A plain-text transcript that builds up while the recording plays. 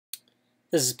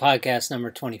This is podcast number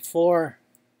 24,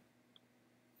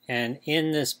 and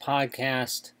in this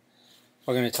podcast,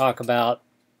 we're going to talk about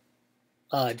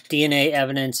DNA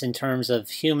evidence in terms of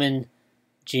human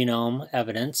genome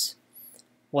evidence,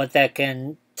 what that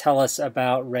can tell us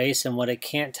about race and what it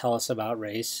can't tell us about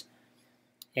race,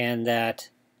 and that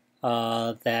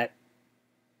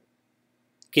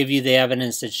give you the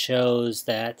evidence that shows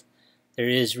that there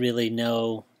is really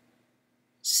no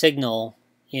signal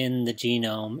in the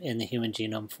genome, in the human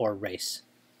genome, for race.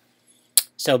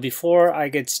 So before I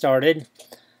get started,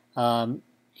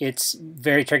 it's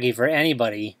very tricky for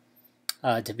anybody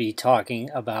to be talking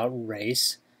about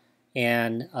race,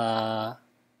 and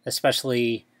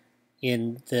especially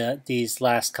in these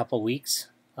last couple weeks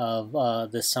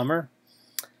of this summer.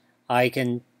 I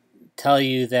can tell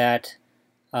you that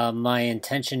my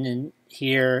intention in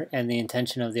here and the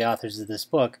intention of the authors of this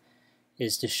book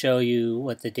is to show you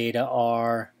what the data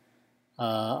are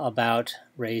about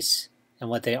race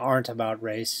and what they aren't about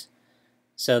race,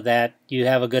 so that you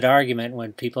have a good argument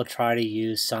when people try to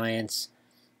use science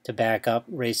to back up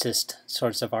racist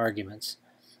sorts of arguments.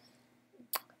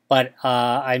 But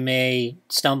I may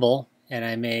stumble and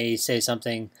I may say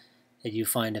something that you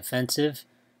find offensive.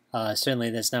 Certainly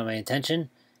that's not my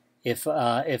intention. If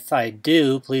I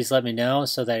do, please let me know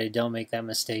so that I don't make that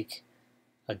mistake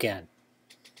again.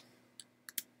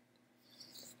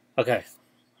 Okay.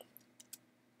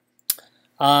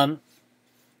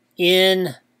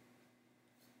 In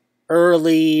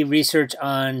early research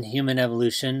on human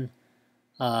evolution,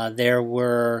 there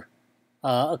were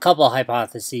a couple of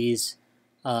hypotheses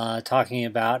talking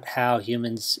about how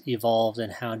humans evolved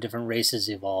and how different races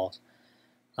evolved.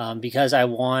 Because I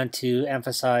want to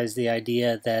emphasize the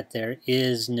idea that there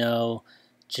is no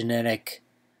genetic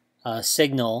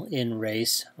signal in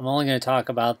race, I'm only going to talk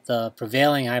about the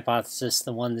prevailing hypothesis,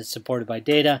 the one that's supported by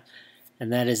data,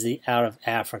 and that is the out of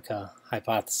Africa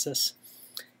hypothesis.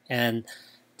 And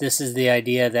this is the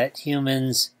idea that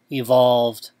humans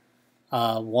evolved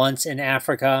once in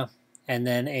Africa, and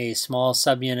then a small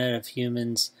subunit of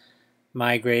humans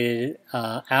migrated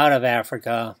out of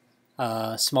Africa.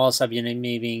 Small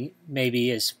subunit, maybe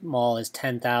as small as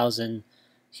 10,000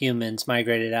 humans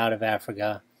migrated out of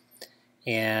Africa,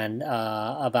 and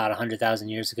about 100,000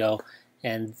 years ago,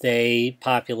 and they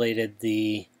populated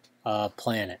the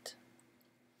planet.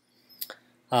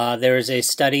 There is a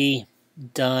study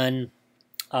done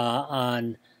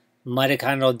on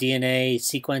mitochondrial DNA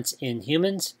sequence in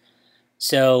humans.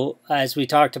 So as we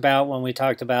talked about when we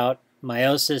talked about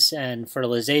meiosis and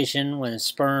fertilization, when a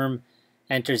sperm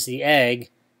enters the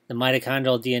egg, the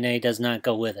mitochondrial DNA does not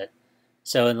go with it.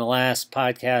 So in the last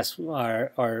podcast,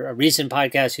 or a recent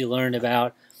podcast, you learned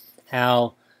about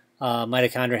how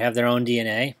mitochondria have their own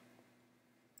DNA,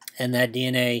 and that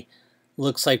DNA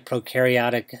looks like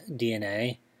prokaryotic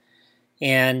DNA,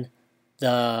 and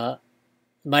the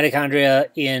mitochondria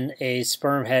in a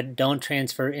sperm head don't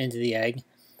transfer into the egg,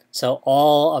 so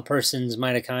all a person's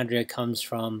mitochondria comes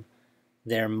from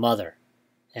their mother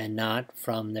and not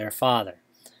from their father.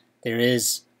 There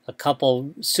is a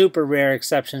couple super rare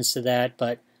exceptions to that,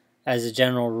 but as a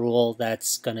general rule,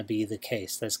 that's going to be the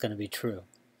case. That's going to be true.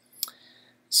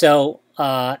 So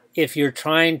if you're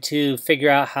trying to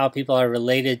figure out how people are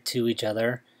related to each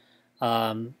other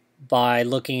by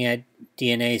looking at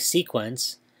DNA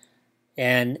sequence,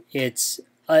 and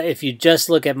if you just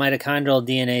look at mitochondrial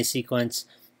DNA sequence,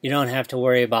 you don't have to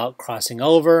worry about crossing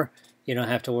over, you don't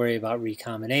have to worry about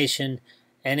recombination,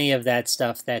 any of that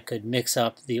stuff that could mix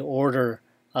up the order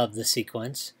of the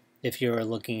sequence if you're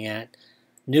looking at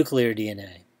nuclear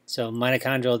DNA. So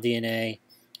mitochondrial DNA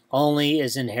only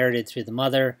is inherited through the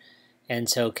mother, and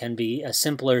so can be a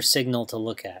simpler signal to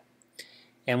look at.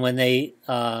 And when they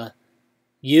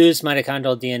used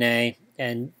mitochondrial DNA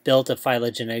and built a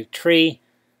phylogenetic tree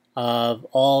of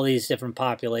all these different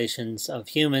populations of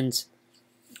humans,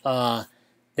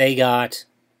 they got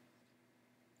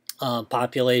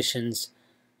populations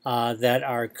that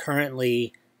are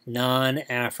currently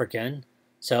non-African.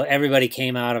 So everybody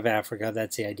came out of Africa,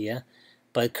 that's the idea.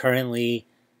 But currently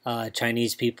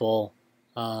Chinese people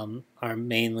are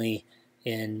mainly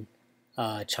in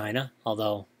China,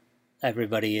 although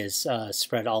everybody is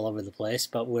spread all over the place,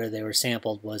 but where they were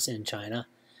sampled was in China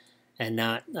and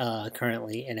not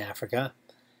currently in Africa.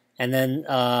 And then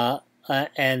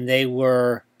and they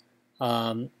were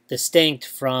distinct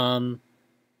from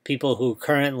people who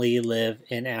currently live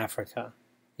in Africa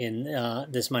in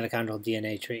this mitochondrial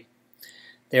DNA tree.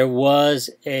 There was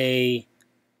a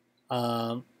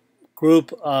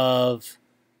group of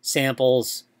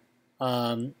samples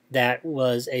that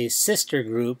was a sister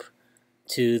group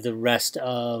to the rest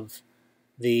of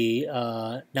the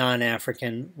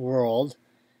non-African world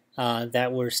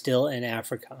that were still in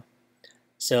Africa.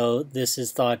 So this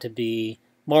is thought to be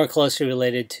more closely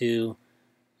related to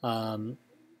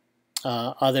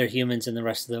other humans in the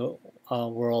rest of the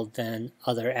world than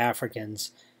other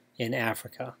Africans in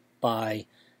Africa by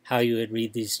how you would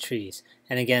read these trees.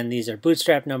 And again, these are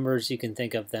bootstrap numbers. You can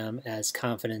think of them as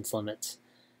confidence limits.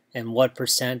 And what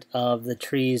percent of the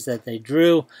trees that they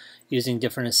drew using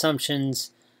different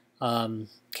assumptions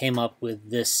came up with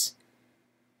this,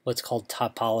 what's called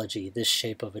topology, this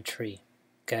shape of a tree.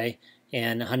 Okay,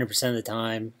 and 100% of the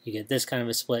time you get this kind of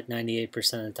a split,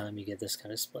 98% of the time you get this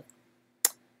kind of split.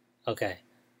 Okay,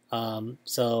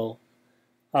 so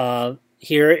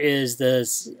here is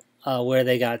this where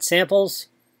they got samples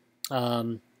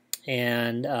and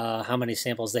how many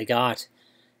samples they got.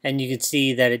 And you can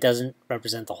see that it doesn't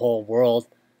represent the whole world.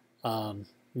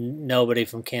 Nobody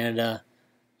from Canada,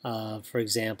 for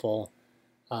example,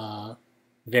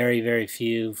 very, very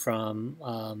few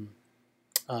from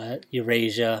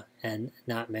Eurasia, and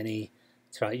not many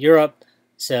throughout Europe.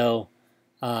 So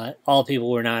all people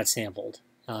were not sampled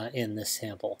in this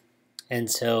sample.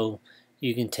 And so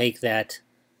you can take that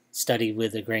study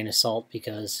with a grain of salt,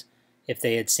 because if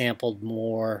they had sampled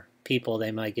more people,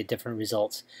 they might get different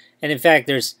results. And in fact,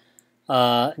 there's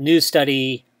a new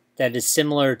study that is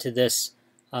similar to this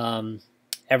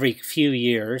every few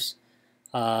years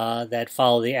that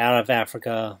follow the out of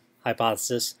Africa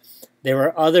hypothesis. There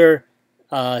were other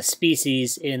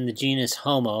species in the genus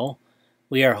Homo.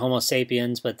 We are Homo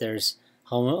sapiens, but there's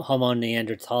Homo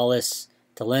neanderthalis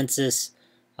thalensis.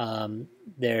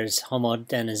 There's Homo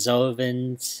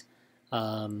denisovans.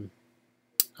 I'm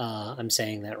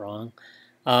saying that wrong.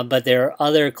 But there are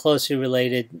other closely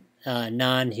related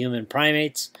non-human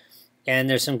primates, and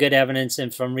there's some good evidence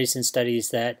from recent studies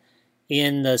that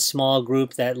in the small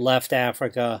group that left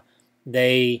Africa,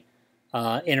 they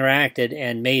interacted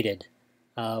and mated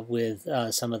with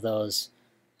some of those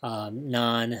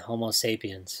non-Homo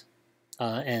sapiens.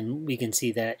 And we can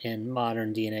see that in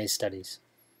modern DNA studies.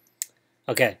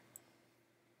 Okay.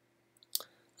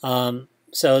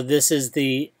 So this is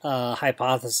the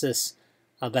hypothesis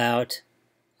about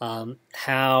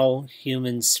how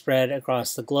humans spread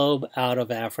across the globe out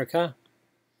of Africa.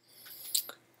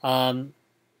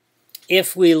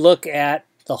 If we look at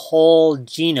the whole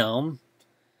genome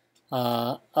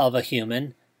of a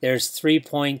human, there's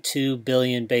 3.2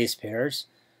 billion base pairs.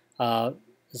 So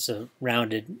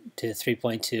rounded to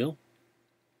 3.2.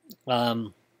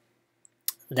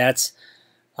 That's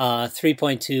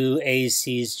 3.2 A's,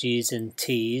 C's, G's, and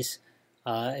T's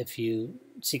if you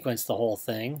sequence the whole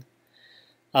thing.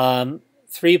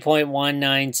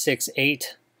 3.1968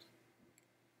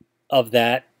 of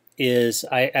that is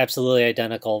absolutely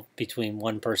identical between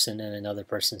one person and another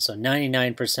person. So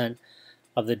 99%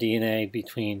 of the DNA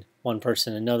between one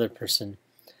person and another person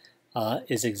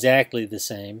is exactly the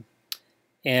same.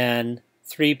 And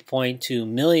 3.2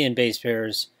 million base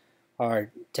pairs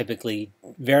are typically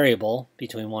variable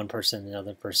between one person and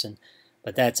another person,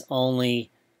 but that's only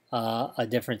a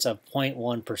difference of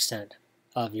 0.1%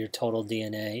 of your total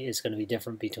DNA is going to be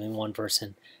different between one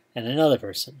person and another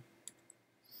person.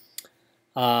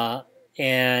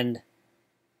 And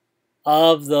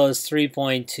of those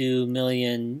 3.2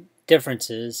 million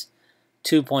differences,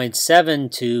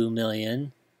 2.72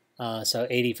 million, so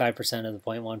 85% of the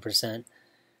 0.1%,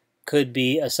 could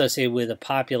be associated with a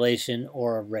population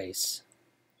or a race.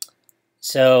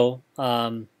 So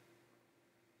some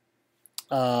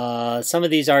of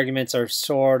these arguments are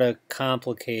sort of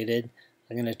complicated.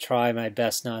 I'm going to try my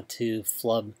best not to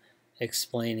flub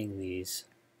explaining these.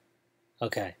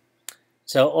 Okay,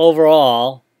 so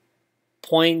overall,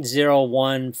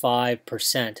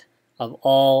 0.015% of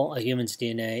all a human's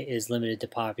DNA is limited to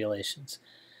populations.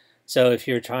 So if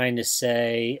you're trying to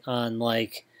say on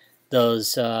like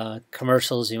those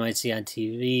commercials you might see on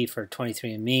TV for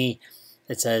 23andMe,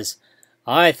 it says,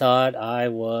 I thought I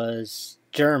was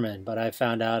German, but I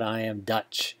found out I am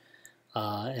Dutch,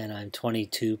 and I'm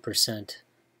 22%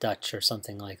 Dutch or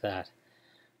something like that.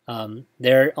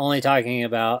 They're only talking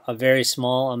about a very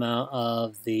small amount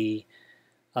of the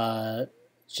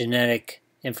genetic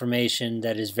information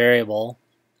that is variable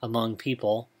among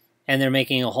people, and they're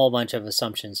making a whole bunch of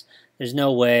assumptions. There's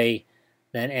no way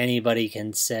that anybody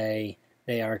can say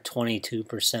they are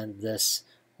 22% this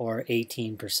or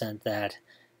 18% that,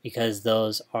 because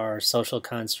those are social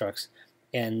constructs,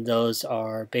 and those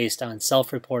are based on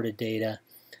self-reported data,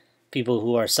 people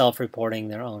who are self-reporting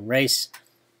their own race,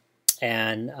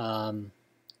 and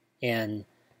then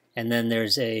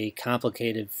there's a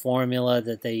complicated formula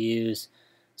that they use.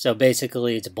 So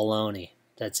basically it's baloney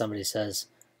that somebody says,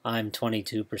 I'm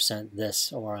 22%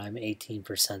 this or I'm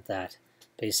 18% that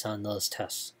based on those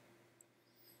tests.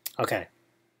 Okay.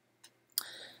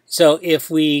 So if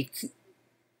we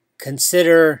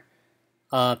consider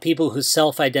people who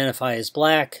self-identify as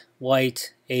black,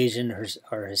 white, Asian,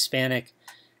 or Hispanic,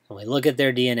 and we look at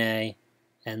their DNA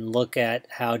and look at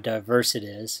how diverse it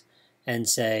is and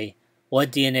say,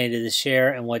 what DNA do they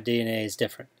share and what DNA is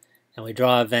different? And we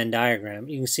draw a Venn diagram.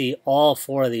 You can see all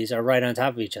four of these are right on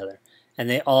top of each other, and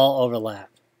they all overlap.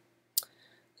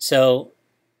 So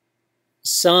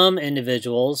some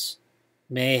individuals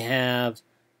may have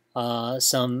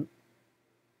some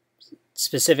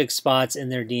specific spots in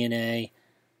their DNA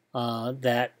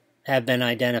that have been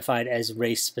identified as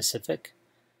race-specific.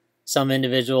 Some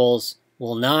individuals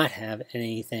will not have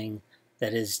anything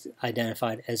that is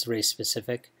identified as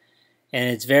race-specific, and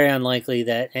it's very unlikely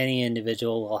that any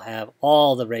individual will have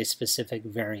all the race-specific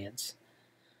variants.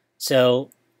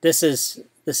 So this is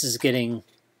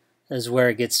where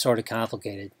it gets sort of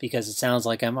complicated, because it sounds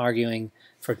like I'm arguing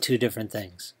for two different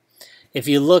things. If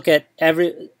you look at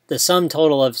the sum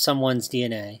total of someone's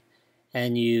DNA,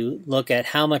 and you look at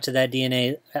how much of that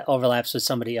DNA overlaps with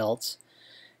somebody else,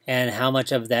 and how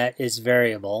much of that is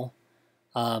variable,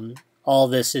 all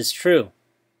this is true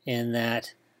in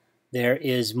that there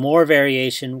is more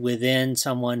variation within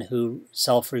someone who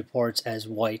self-reports as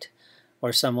white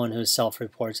or someone who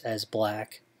self-reports as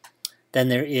black than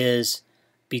there is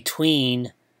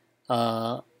between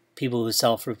people who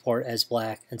self-report as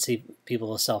black and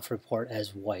people who self-report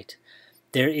as white.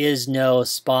 There is no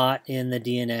spot in the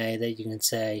DNA that you can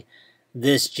say,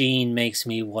 this gene makes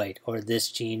me white or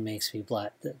this gene makes me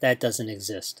black. That doesn't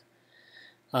exist.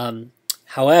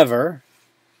 However,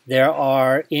 there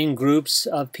are in groups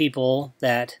of people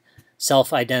that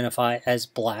self-identify as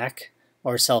black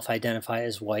or self-identify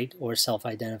as white or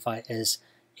self-identify as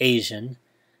Asian.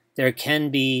 There can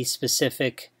be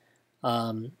specific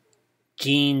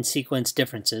gene sequence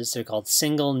differences. They're called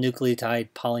single nucleotide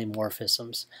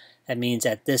polymorphisms. That means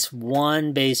at this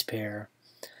one base pair,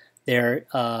 there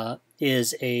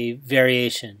is a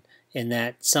variation in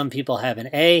that some people have an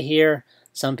A here,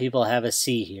 some people have a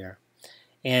C here.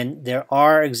 And there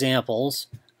are examples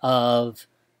of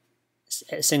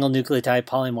single nucleotide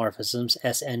polymorphisms,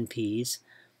 SNPs,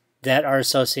 that are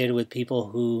associated with people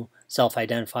who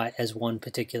self-identify as one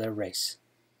particular race.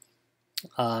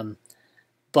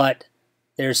 But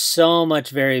there's so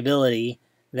much variability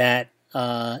that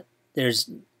there's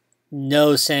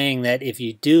no saying that if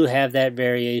you do have that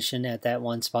variation at that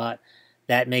one spot,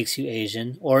 that makes you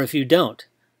Asian, or if you don't,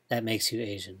 that makes you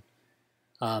Asian.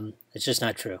 It's just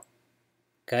not true.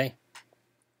 Okay?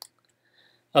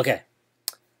 Okay.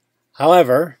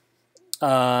 However,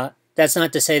 that's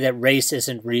not to say that race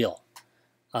isn't real.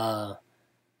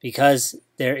 Because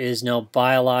there is no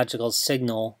biological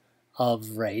signal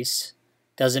of race,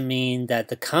 doesn't mean that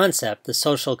the concept, the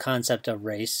social concept of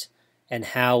race, and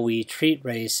how we treat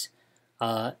race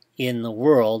in the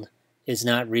world is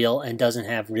not real and doesn't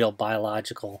have real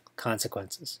biological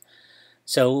consequences.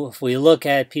 So if we look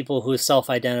at people who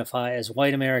self-identify as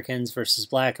white Americans versus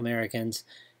black Americans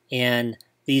and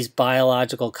these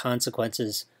biological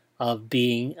consequences of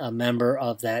being a member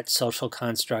of that social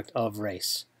construct of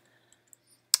race.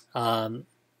 Black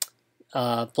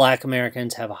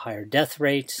Americans have a higher death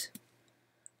rate.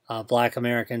 Black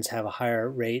Americans have a higher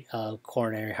rate of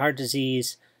coronary heart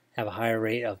disease, have a higher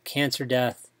rate of cancer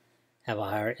death, have a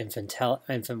higher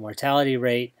infant mortality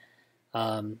rate,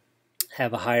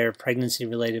 have a higher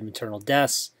pregnancy-related maternal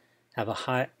deaths, have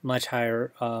a much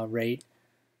higher rate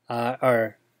of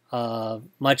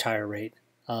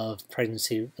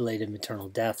pregnancy-related maternal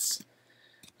deaths,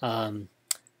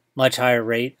 much higher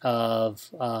rate of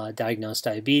diagnosed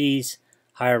diabetes,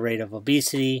 higher rate of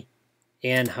obesity,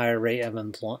 and higher rate of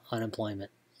unemployment.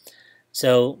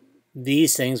 So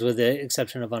these things, with the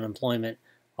exception of unemployment,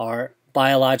 are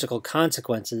biological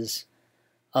consequences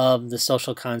of the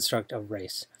social construct of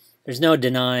race. There's no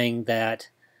denying that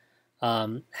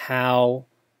how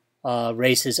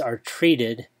races are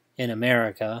treated in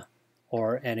America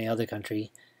or any other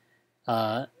country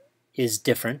is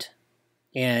different.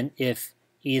 And if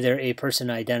either a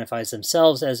person identifies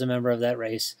themselves as a member of that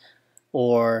race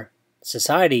or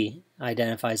society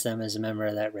identifies them as a member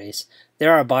of that race,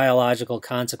 there are biological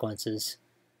consequences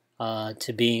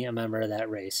to being a member of that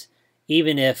race.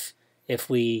 Even if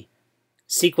we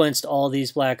sequenced all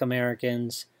these black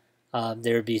Americans,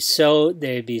 they'd be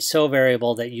so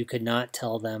variable that you could not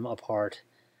tell them apart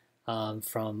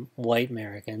from white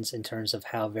Americans in terms of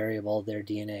how variable their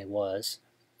DNA was.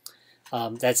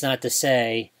 That's not to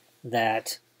say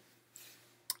that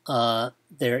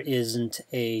there isn't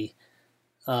a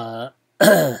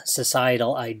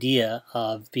societal idea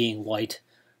of being white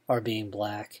or being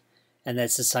black, and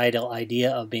that societal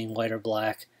idea of being white or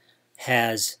black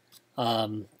has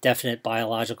definite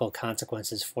biological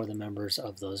consequences for the members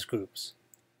of those groups.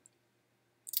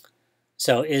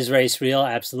 So is race real?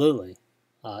 Absolutely.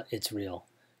 It's real.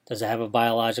 Does it have a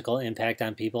biological impact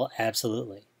on people?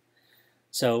 Absolutely.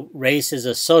 So race is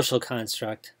a social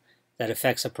construct that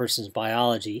affects a person's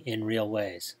biology in real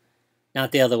ways,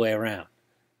 not the other way around.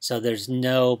 So there's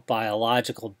no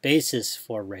biological basis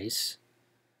for race,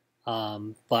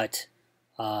 but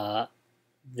the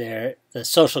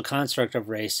social construct of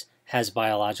race has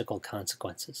biological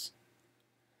consequences.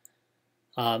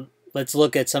 Let's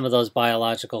look at some of those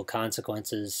biological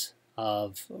consequences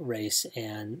of race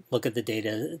and look at the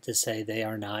data to say they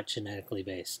are not genetically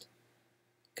based.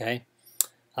 Okay?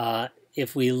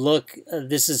 If we look,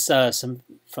 this is some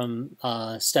from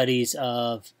studies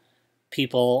of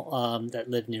people that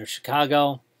live near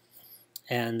Chicago,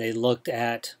 and they looked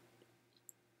at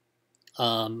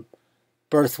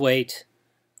birth weight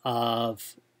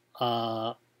of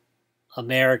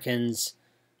Americans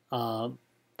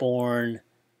born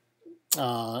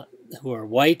who are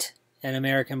white and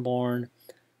American born,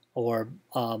 or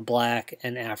black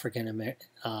and African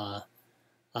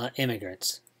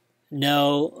immigrants.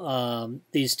 No,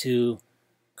 these two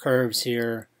curves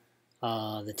here,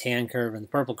 the tan curve and the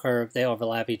purple curve, they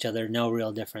overlap each other. No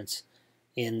real difference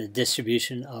in the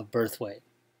distribution of birth weight.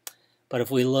 But if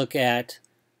we look at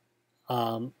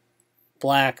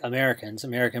black Americans,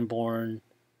 American-born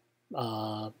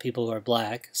people who are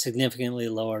black, significantly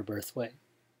lower birth weight.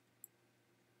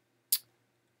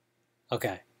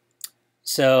 Okay,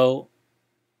 so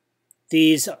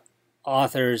these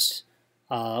authors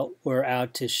were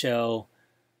out to show,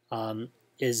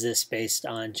 is this based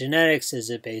on genetics? Is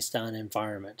it based on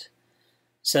environment?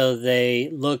 So they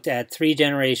looked at 3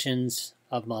 generations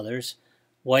of mothers,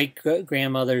 white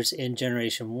grandmothers in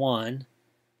generation 1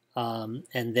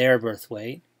 and their birth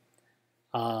weight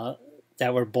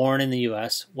that were born in the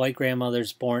U.S., white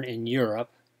grandmothers born in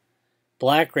Europe,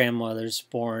 black grandmothers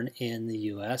born in the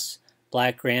U.S.,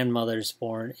 black grandmothers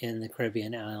born in the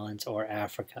Caribbean islands or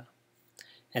Africa.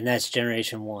 And that's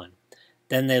generation 1.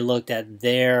 Then they looked at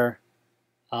so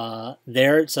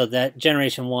that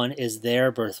generation 1 is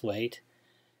their birth weight,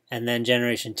 and then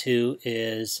generation 2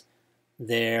 is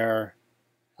their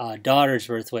daughter's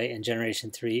birth weight, and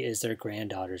generation 3 is their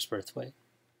granddaughter's birth weight.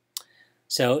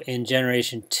 So in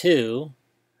generation 2,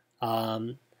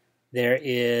 there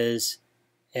is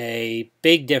a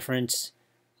big difference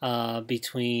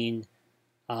between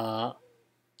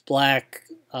black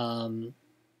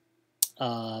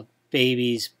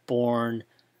babies born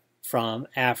from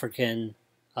African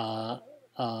or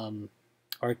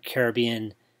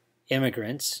Caribbean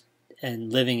immigrants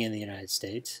and living in the United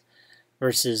States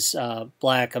versus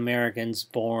black Americans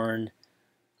born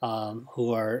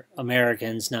who are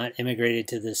Americans, not immigrated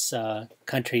to this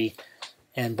country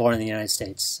and born in the United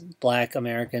States. Black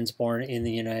Americans born in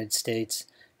the United States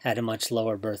had a much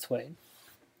lower birth weight.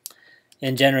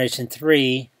 In generation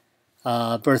 3,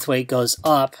 birth weight goes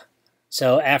up.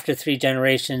 So after 3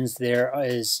 generations, there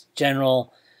is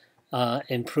general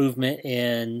improvement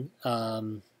in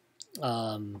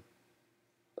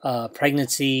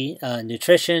pregnancy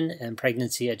nutrition and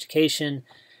pregnancy education,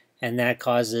 and that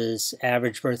causes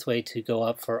average birth weight to go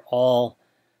up for all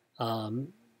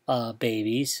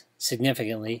babies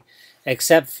significantly,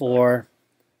 except for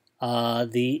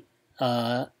the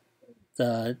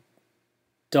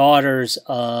daughters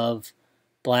of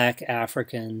black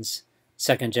Africans,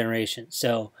 second generation.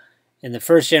 So in the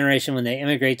first generation, when they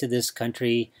immigrate to this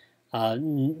country,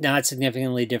 not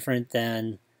significantly different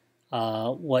than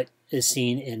what is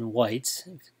seen in whites.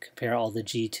 Compare all the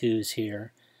G2s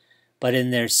here. But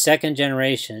in their second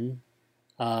generation,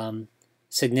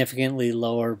 significantly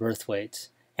lower birth weights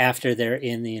after they're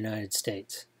in the United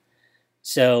States.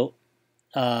 So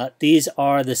these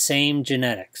are the same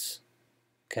genetics,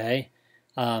 okay?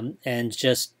 And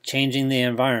just changing the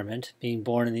environment, being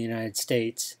born in the United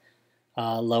States,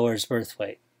 lowers birth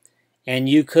weight. And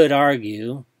you could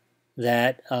argue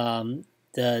that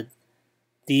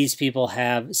these people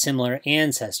have similar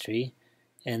ancestry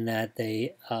and that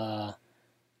they have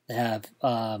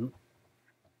at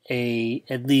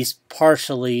least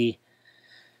partially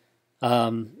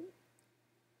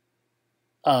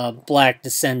black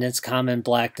descendants, common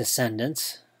black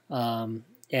descendants,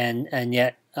 and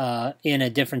yet in a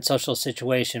different social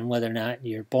situation, whether or not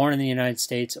you're born in the United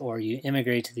States or you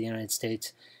immigrate to the United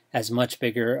States, has much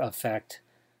bigger effect,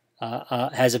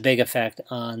 has a big effect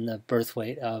on the birth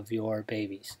weight of your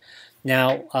babies.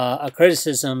 Now, a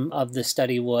criticism of the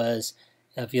study was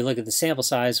if you look at the sample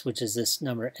size, which is this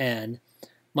number n,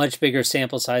 much bigger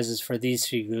sample sizes for these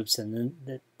three groups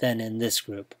than in this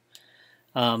group.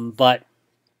 But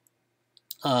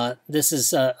this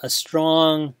is a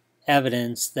strong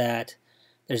evidence that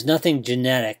there's nothing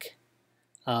genetic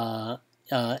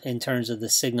in terms of the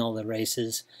signal of the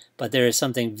races, but there is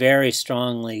something very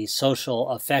strongly social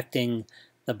affecting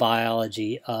the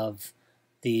biology of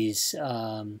these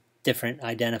different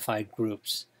identified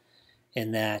groups,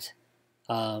 in that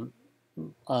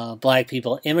black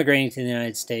people immigrating to the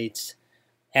United States,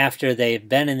 after they've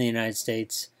been in the United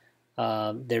States,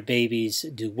 their babies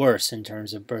do worse in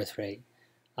terms of birth weight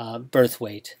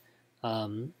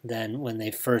than when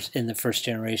they in the first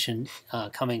generation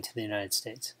coming to the United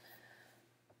States.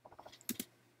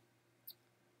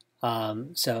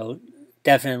 So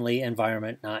definitely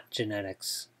environment, not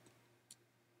genetics.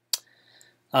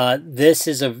 This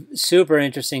is a super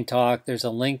interesting talk. There's a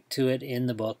link to it in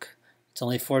the book. It's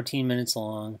only 14 minutes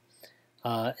long.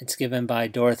 It's given by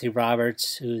Dorothy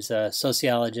Roberts, who's a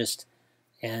sociologist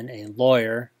and a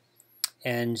lawyer.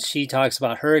 And she talks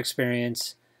about her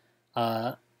experience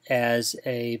as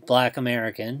a black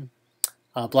American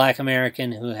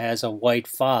who has a white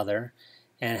father,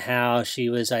 and how she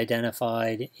was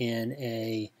identified in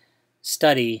a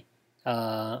study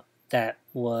that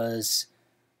was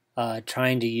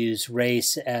trying to use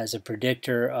race as a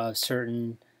predictor of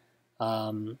certain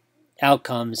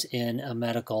outcomes in a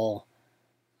medical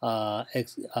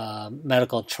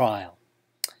trial.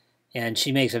 And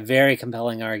she makes a very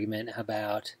compelling argument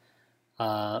about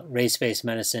race-based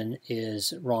medicine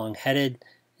is wrong-headed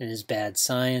and is bad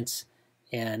science,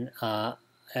 and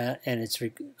it's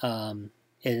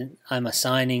and I'm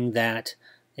assigning that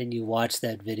you watch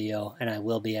that video, and I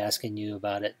will be asking you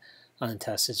about it on the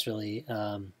test. It's really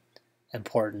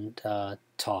important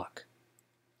talk.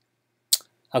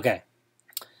 Okay,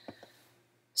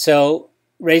 so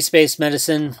race-based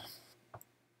medicine,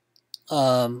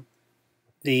 the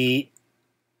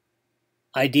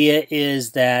idea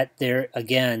is that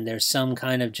there's some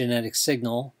kind of genetic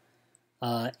signal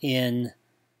in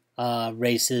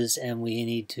races, and we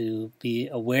need to be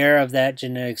aware of that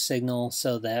genetic signal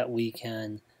so that we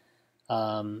can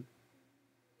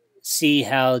see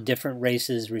how different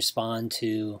races respond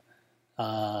to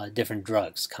different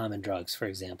drugs, common drugs, for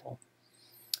example.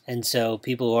 And so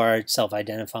people who are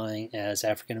self-identifying as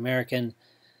African American,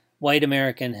 white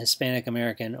American, Hispanic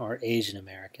American, or Asian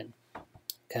American.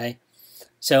 Okay,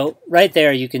 so right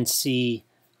there you can see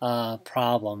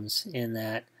problems in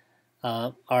that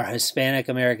are Hispanic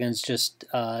Americans just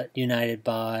united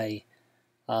by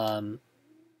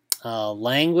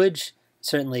language?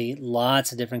 Certainly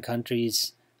lots of different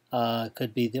countries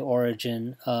could be the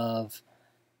origin of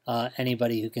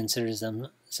anybody who considers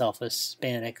themselves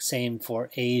Hispanic. Same for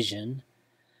Asian.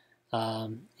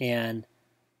 And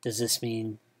does this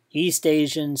mean East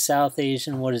Asian, South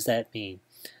Asian? What does that mean?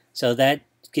 So that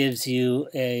gives you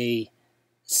a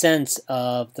sense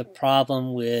of the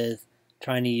problem with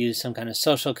trying to use some kind of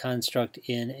social construct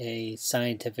in a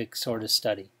scientific sort of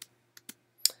study.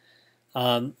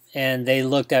 And they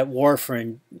looked at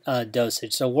warfarin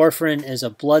dosage. So warfarin is a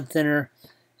blood thinner.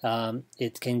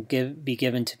 It can be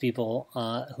given to people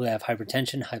who have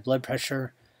hypertension, high blood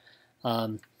pressure.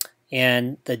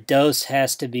 And the dose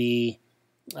has to be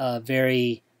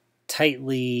very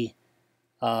tightly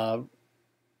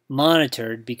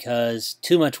monitored, because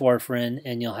too much warfarin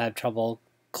and you'll have trouble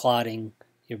clotting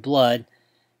your blood,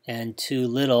 and too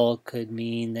little could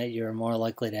mean that you're more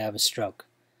likely to have a stroke.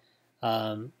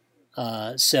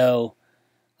 So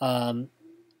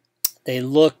they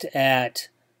looked at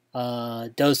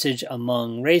dosage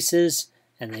among races,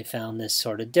 and they found this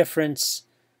sort of difference.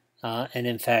 And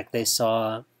in fact, they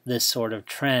saw this sort of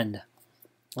trend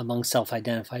among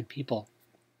self-identified people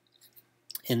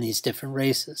in these different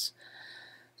races.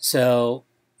 So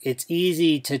it's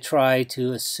easy to try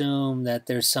to assume that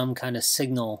there's some kind of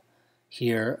signal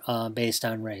here based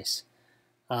on race.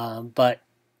 But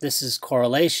this is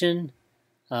correlation.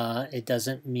 It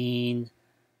doesn't mean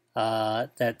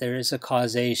that there is a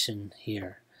causation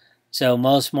here. So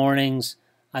most mornings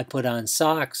I put on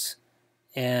socks,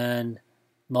 and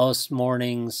most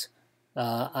mornings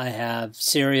I have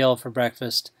cereal for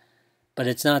breakfast, but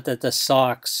it's not that the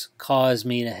socks cause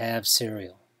me to have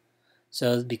cereal.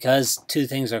 So because two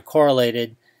things are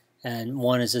correlated and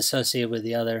one is associated with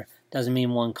the other, doesn't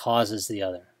mean one causes the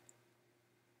other.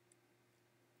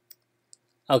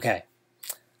 Okay.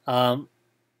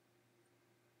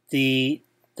 The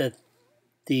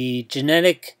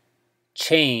genetic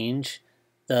change,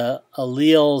 the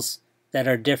alleles that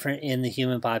are different in the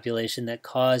human population that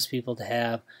cause people to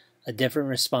have a different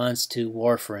response to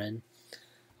warfarin,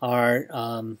 are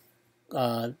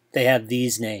they have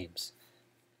these names.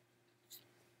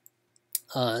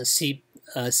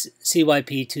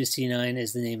 CYP2C9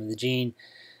 is the name of the gene,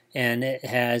 and it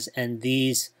has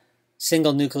these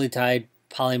single nucleotide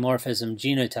polymorphism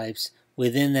genotypes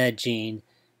within that gene,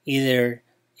 either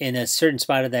in a certain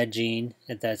spot of that gene,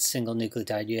 at that single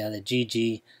nucleotide, you have a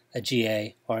GG, a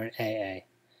GA, or an AA.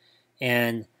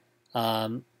 And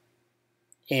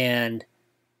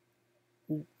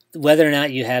whether or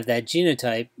not you have that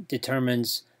genotype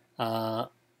determines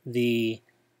the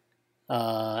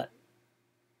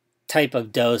type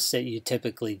of dose that you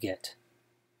typically get.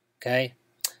 Okay?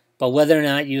 But whether or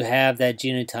not you have that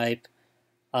genotype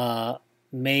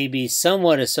may be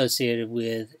somewhat associated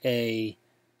with a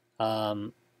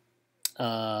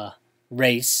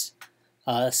race,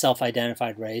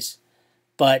 self-identified race.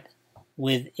 But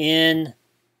within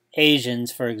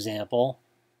Asians, for example,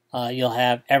 you'll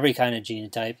have every kind of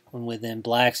genotype. And within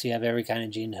blacks, you have every kind of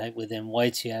genotype. Within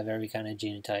whites, you have every kind of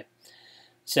genotype.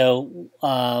 So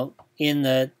in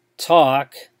the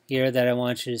talk here that I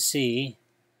want you to see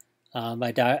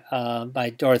by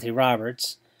Dorothy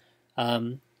Roberts,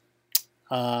 she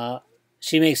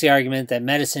makes the argument that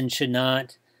medicine should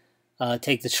not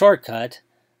take the shortcut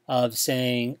of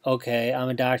saying, okay, I'm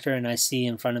a doctor and I see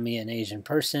in front of me an Asian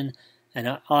person, and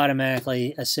I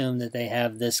automatically assume that they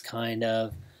have this kind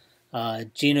of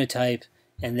genotype,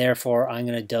 and therefore I'm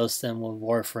going to dose them with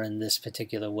warfarin this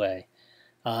particular way.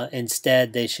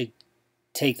 Instead, they should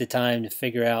take the time to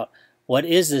figure out what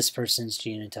is this person's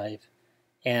genotype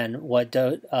and what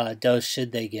dose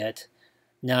should they get,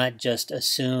 not just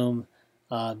assume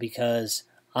because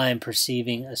I'm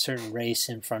perceiving a certain race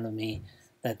in front of me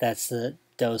that that's the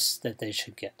dose that they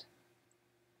should get.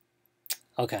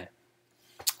 Okay.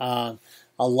 A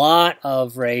lot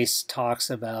of race talks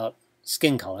about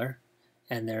skin color,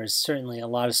 and there's certainly a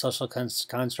lot of social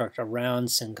construct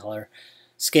around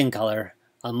skin color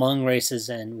among races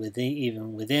and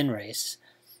even within race.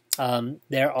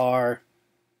 There are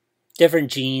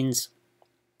different genes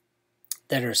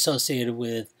that are associated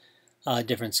with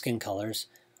different skin colors.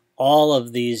 All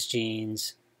of these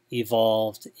genes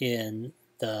evolved in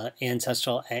the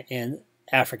ancestral and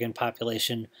African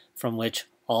population from which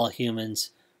all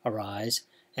humans arise,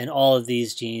 and all of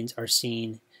these genes are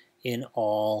seen in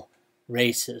all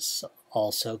races,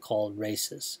 also called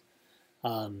races.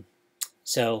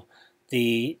 So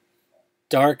the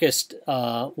darkest,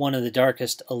 one of the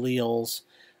darkest alleles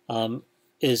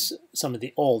is some of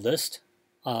the oldest,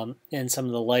 and some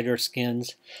of the lighter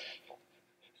skins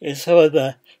is some of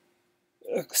the,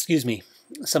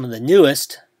 some of the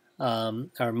newest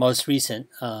or most recent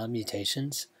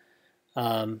mutations.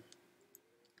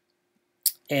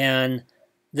 And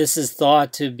this is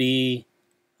thought to be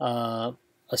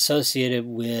associated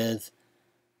with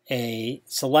a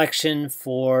selection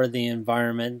for the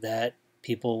environment that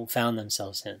people found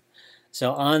themselves in.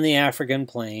 So on the African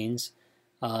plains,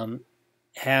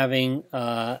 having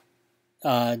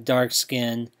dark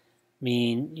skin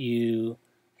mean you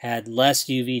had less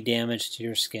UV damage to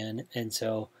your skin, and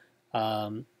so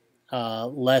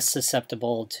less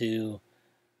susceptible to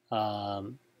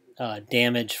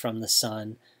damage from the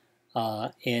sun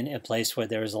in a place where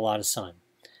there was a lot of sun.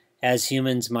 As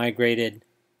humans migrated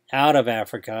out of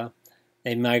Africa,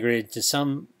 they migrated to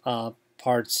some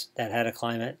parts that had a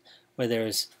climate where there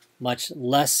was much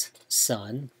less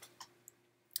sun,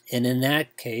 and in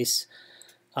that case,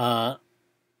 dark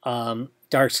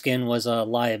skin was a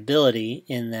liability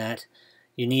in that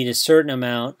you need a certain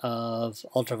amount of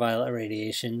ultraviolet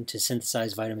radiation to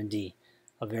synthesize vitamin D,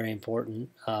 a very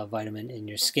important vitamin in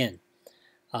your skin.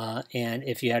 And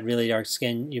if you had really dark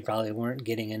skin, you probably weren't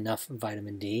getting enough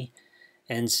vitamin D.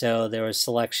 And so there was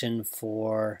selection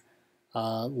for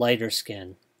lighter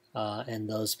skin, and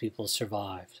those people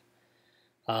survived.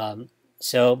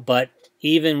 But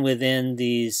even within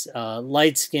these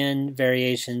light skin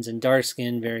variations and dark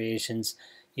skin variations,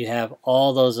 you have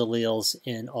all those alleles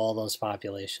in all those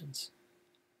populations.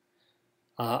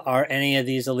 Are any of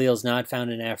these alleles not found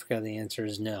in Africa? The answer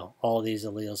is no. All these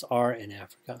alleles are in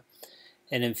Africa.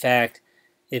 And in fact,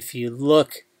 if you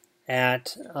look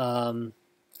at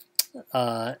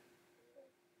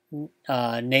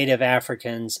Native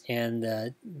Africans and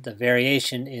the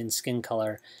variation in skin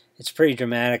color, it's pretty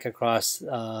dramatic across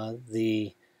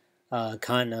the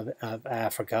continent of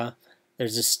Africa.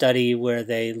 There's a study where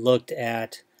they looked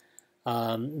at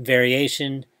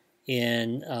variation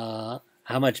in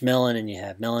how much melanin you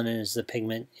have. Melanin is the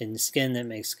pigment in skin that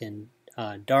makes skin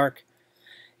dark,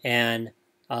 and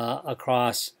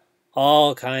across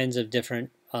all kinds of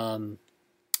different, the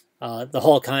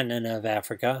whole continent of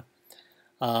Africa.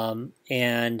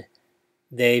 And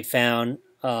they found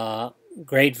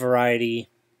great variety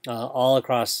all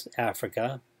across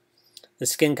Africa. The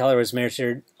skin color was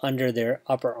measured under their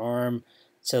upper arm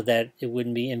so that it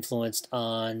wouldn't be influenced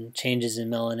on changes in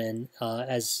melanin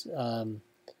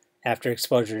after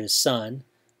exposure to sun.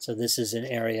 So this is an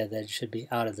area that should be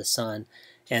out of the sun.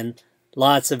 And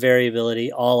lots of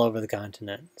variability all over the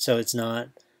continent. So it's not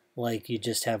like you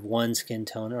just have one skin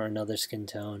tone or another skin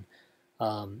tone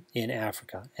in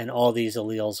Africa. And all these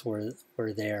alleles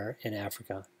were there in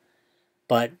Africa.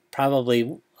 But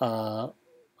probably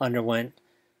underwent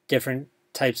different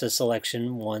types of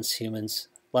selection once humans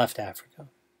left Africa.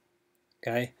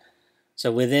 Okay,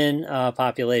 so within a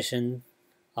population,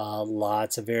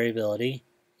 lots of variability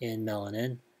in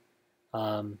melanin,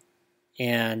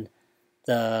 and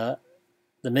the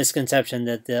misconception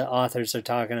that the authors are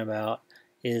talking about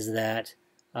is that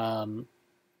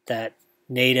that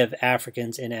native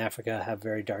Africans in Africa have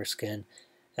very dark skin,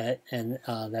 and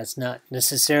that's not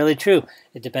necessarily true.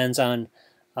 It depends on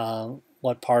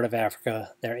what part of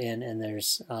Africa they're in, and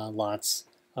there's lots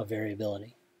of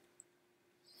variability.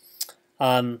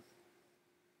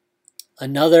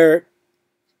 Another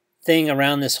thing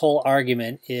around this whole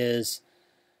argument is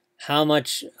how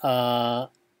much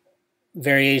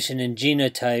variation in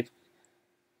genotype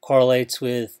correlates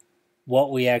with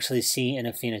what we actually see in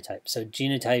a phenotype. So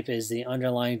genotype is the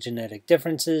underlying genetic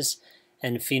differences,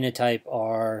 and phenotype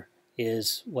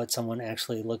is what someone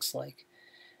actually looks like.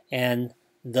 And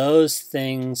those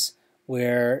things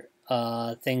where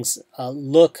things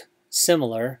look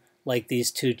similar, like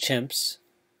these two chimps,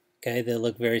 okay, they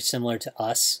look very similar to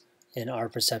us in our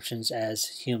perceptions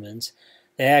as humans.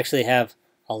 They actually have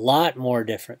a lot more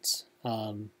difference,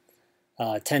 10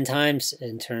 times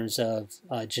in terms of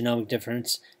genomic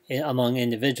difference among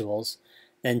individuals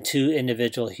than two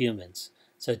individual humans.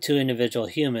 So two individual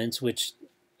humans, which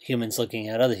humans looking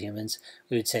at other humans,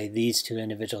 we would say these two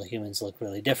individual humans look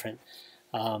really different.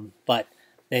 But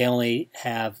they only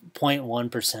have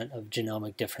 0.1% of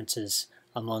genomic differences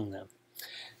among them.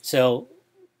 So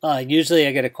usually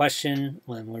I get a question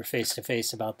when we're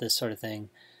face-to-face about this sort of thing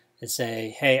and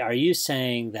say, hey, are you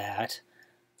saying that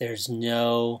there's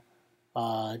nothing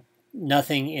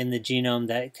in the genome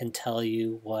that can tell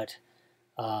you what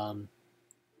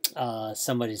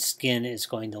somebody's skin is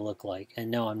going to look like?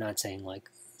 And no, I'm not saying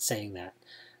that.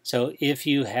 So if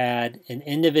you had an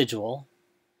individual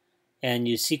and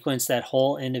you sequence that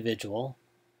whole individual,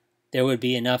 there would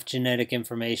be enough genetic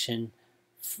information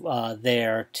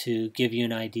there to give you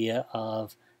an idea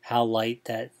of how light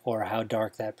that or how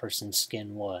dark that person's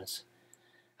skin was.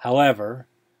 However,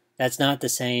 that's not the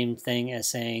same thing as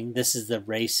saying this is the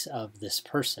race of this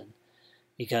person,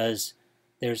 because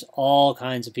there's all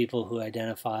kinds of people who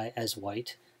identify as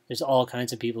white. There's all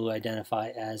kinds of people who identify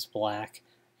as black,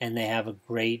 and they have a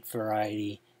great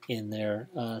variety in their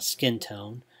skin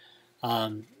tone.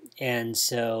 And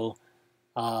so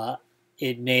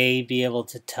it may be able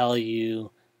to tell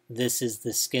you this is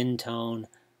the skin tone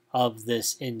of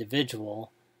this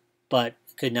individual, but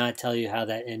could not tell you how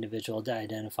that individual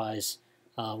identifies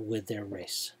with their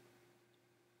race.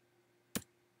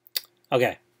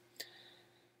 Okay,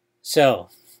 so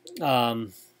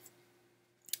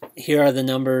here are the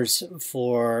numbers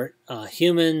for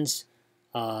humans,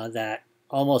 that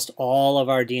almost all of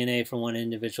our DNA from one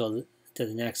individual to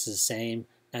the next is the same.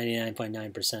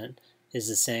 99.9% is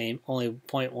the same. Only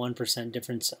 0.1%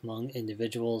 difference among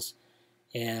individuals.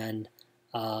 And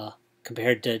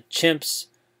compared to chimps,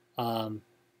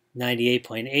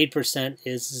 98.8%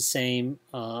 is the same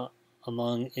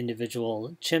among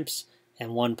individual chimps,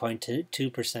 and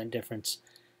 1.2% difference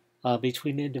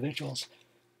between individuals,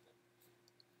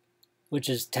 which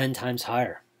is 10 times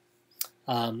higher.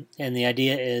 And the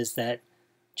idea is that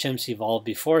chimps evolved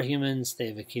before humans.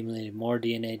 They've accumulated more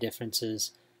DNA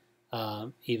differences,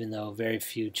 even though very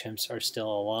few chimps are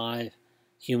still alive.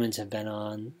 Humans have been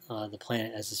on the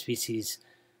planet as a species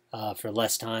for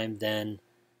less time than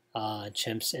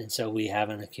chimps, and so we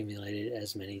haven't accumulated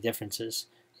as many differences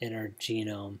in our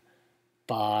genome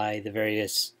by the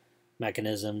various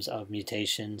mechanisms of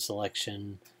mutation,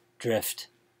 selection, drift,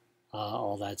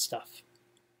 all that stuff.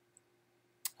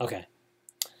 Okay,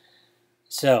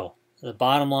 so the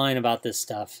bottom line about this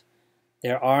stuff,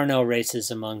 there are no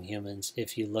races among humans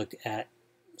if you look at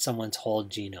someone's whole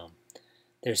genome.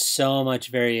 There's so much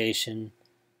variation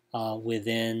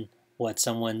within what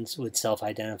someone would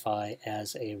self-identify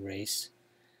as a race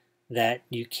that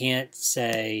you can't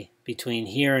say between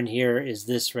here and here is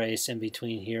this race and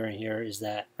between here and here is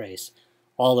that race.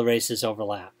 All the races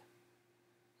overlap.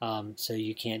 So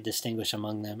you can't distinguish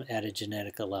among them at a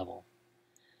genetic level.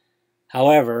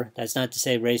 However, that's not to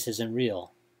say race isn't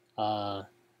real.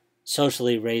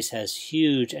 socially, race has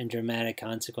huge and dramatic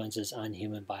consequences on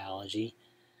human biology.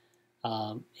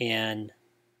 And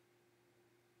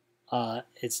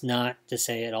it's not to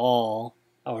say at all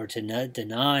or to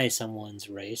deny someone's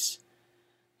race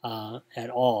at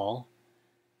all.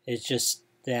 It's just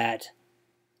that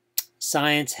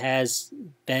science has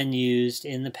been used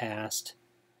in the past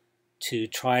to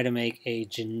try to make a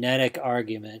genetic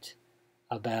argument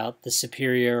about the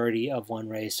superiority of one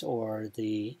race or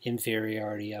the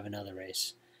inferiority of another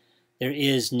race. There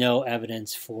is no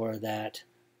evidence for that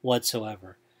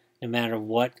whatsoever. No matter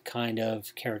what kind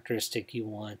of characteristic you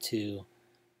want to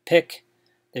pick,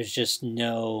 there's just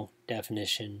no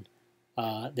definition.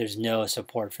 There's no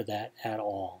support for that at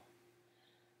all.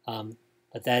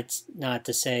 But that's not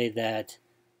to say that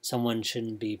someone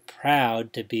shouldn't be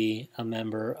proud to be a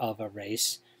member of a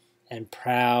race and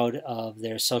proud of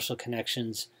their social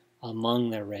connections among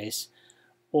their race,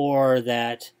 or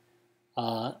that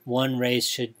one race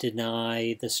should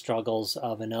deny the struggles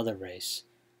of another race.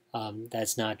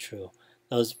 That's not true.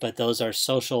 But those are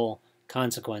social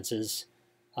consequences,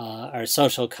 are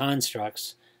social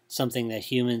constructs, something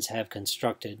that humans have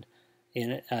constructed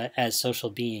as social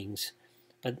beings.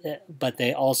 But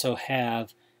they also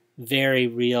have very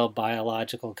real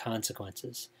biological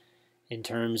consequences in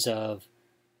terms of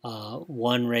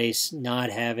one race not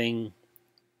having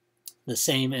the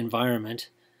same environment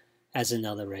as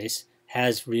another race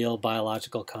has real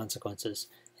biological consequences,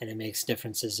 and it makes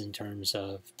differences in terms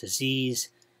of disease,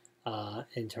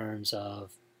 in terms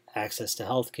of access to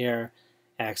healthcare,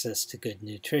 access to good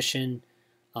nutrition.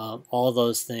 All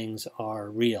those things are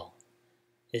real.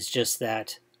 It's just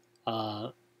that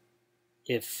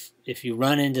if you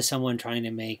run into someone trying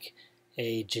to make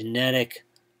a genetic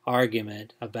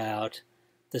argument about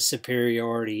the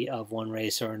superiority of one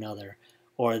race or another,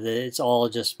 or that it's all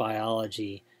just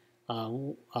biology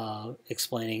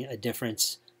explaining a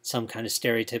difference, some kind of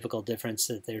stereotypical difference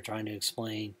that they're trying to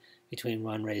explain between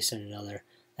one race and another,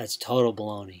 that's total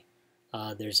baloney.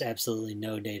 There's absolutely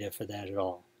no data for that at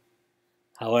all.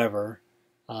 However,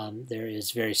 there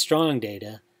is very strong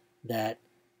data that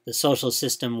the social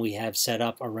system we have set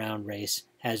up around race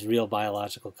has real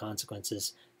biological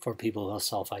consequences for people who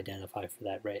self-identify for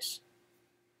that race.